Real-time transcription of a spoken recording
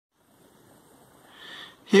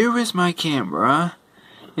Here is my camera.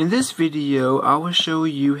 In this video, I will show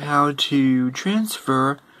you how to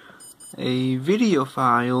transfer a video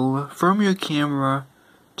file from your camera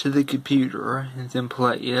to the computer and then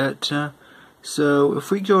play it. So if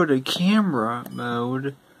we go to camera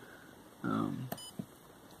mode,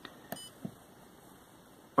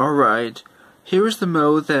 alright, here is the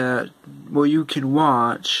mode where you can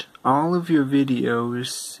watch all of your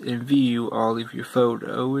videos and view all of your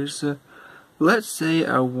photos. Let's say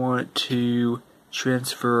I want to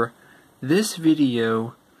transfer this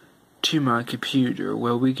video to my computer.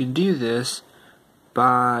 Well, we can do this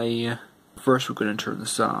by, first we're going to turn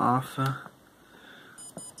this off.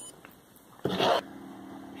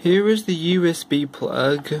 Here is the USB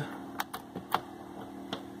plug.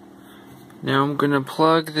 Now I'm going to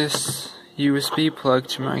plug this USB plug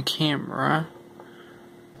to my camera.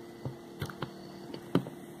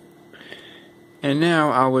 And now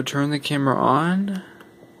I will turn the camera on.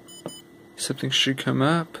 Something should come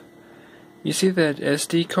up. You see that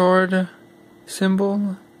SD card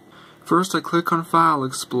symbol? First I click on File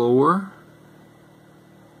Explorer.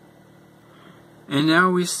 And now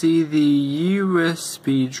we see the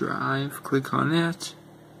USB drive. Click on it.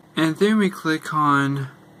 And then we click on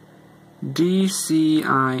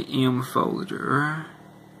DCIM folder.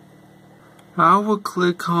 I will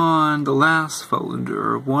click on the last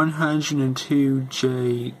folder,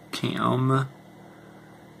 102JCam.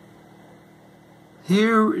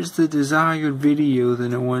 Here is the desired video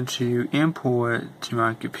that I want to import to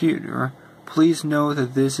my computer. Please note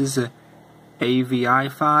that this is a AVI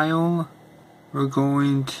file. We're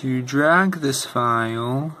going to drag this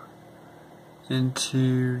file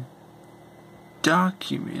into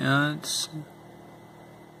Documents,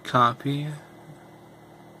 copy,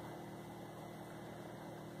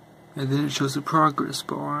 and then it shows a progress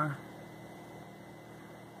bar.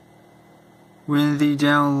 When the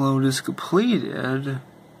download is completed,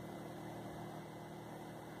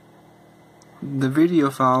 the video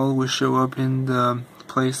file will show up in the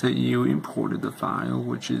place that you imported the file,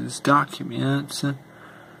 which is Documents.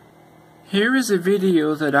 Here is a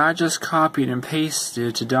video that I just copied and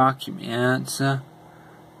pasted to Documents.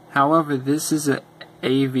 However, this is an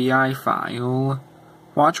AVI file.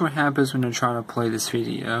 Watch what happens when I try to play this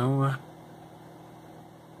video.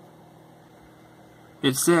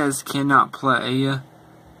 It says cannot play.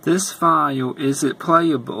 This file isn't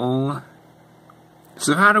playable.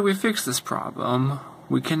 So how do we fix this problem?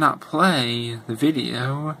 We cannot play the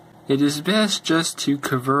video. It is best just to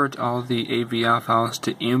convert all the AVI files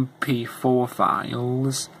to MP4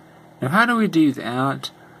 files. Now how do we do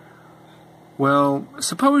that? Well,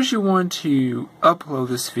 suppose you want to upload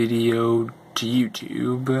this video to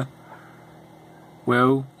YouTube.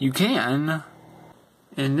 Well, you can.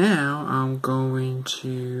 And now I'm going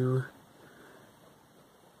to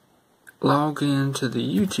log into the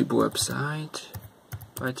YouTube website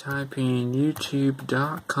by typing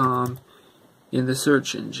youtube.com in the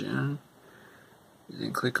search engine.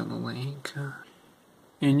 Then click on the link.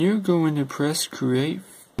 And you're going to press create.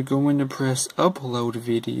 You're going to press upload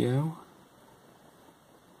video.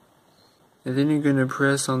 And then you're going to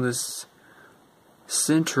press on this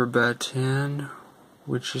center button,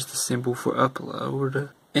 which is the symbol for upload.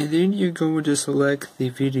 And then you're going to select the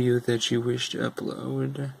video that you wish to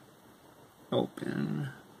upload.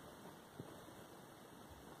 Open.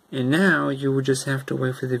 And now you will just have to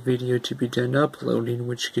wait for the video to be done uploading,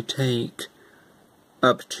 which could take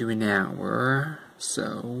up to an hour.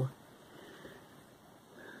 So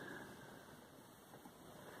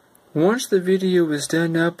once the video is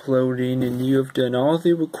done uploading and you have done all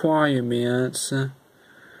the requirements,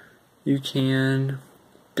 you can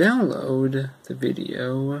download the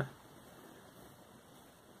video.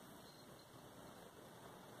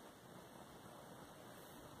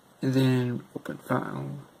 And then open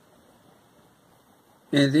file.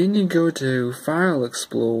 And then you go to File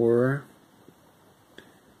Explorer,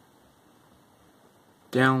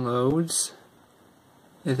 Downloads,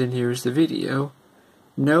 and then here's the video.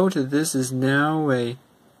 Note that this is now a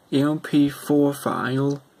MP4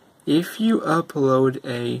 file. If you upload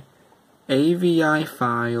a AVI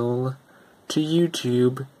file to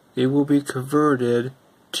YouTube, it will be converted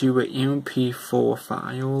to an MP4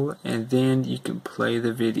 file, and then you can play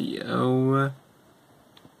the video.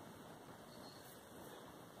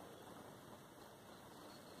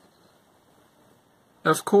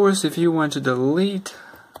 Of course, if you want to delete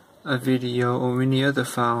a video or any other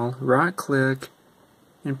file, right click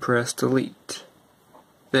and press delete.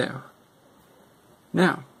 There.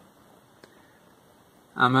 Now,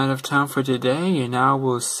 I'm out of time for today, and I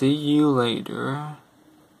will see you later.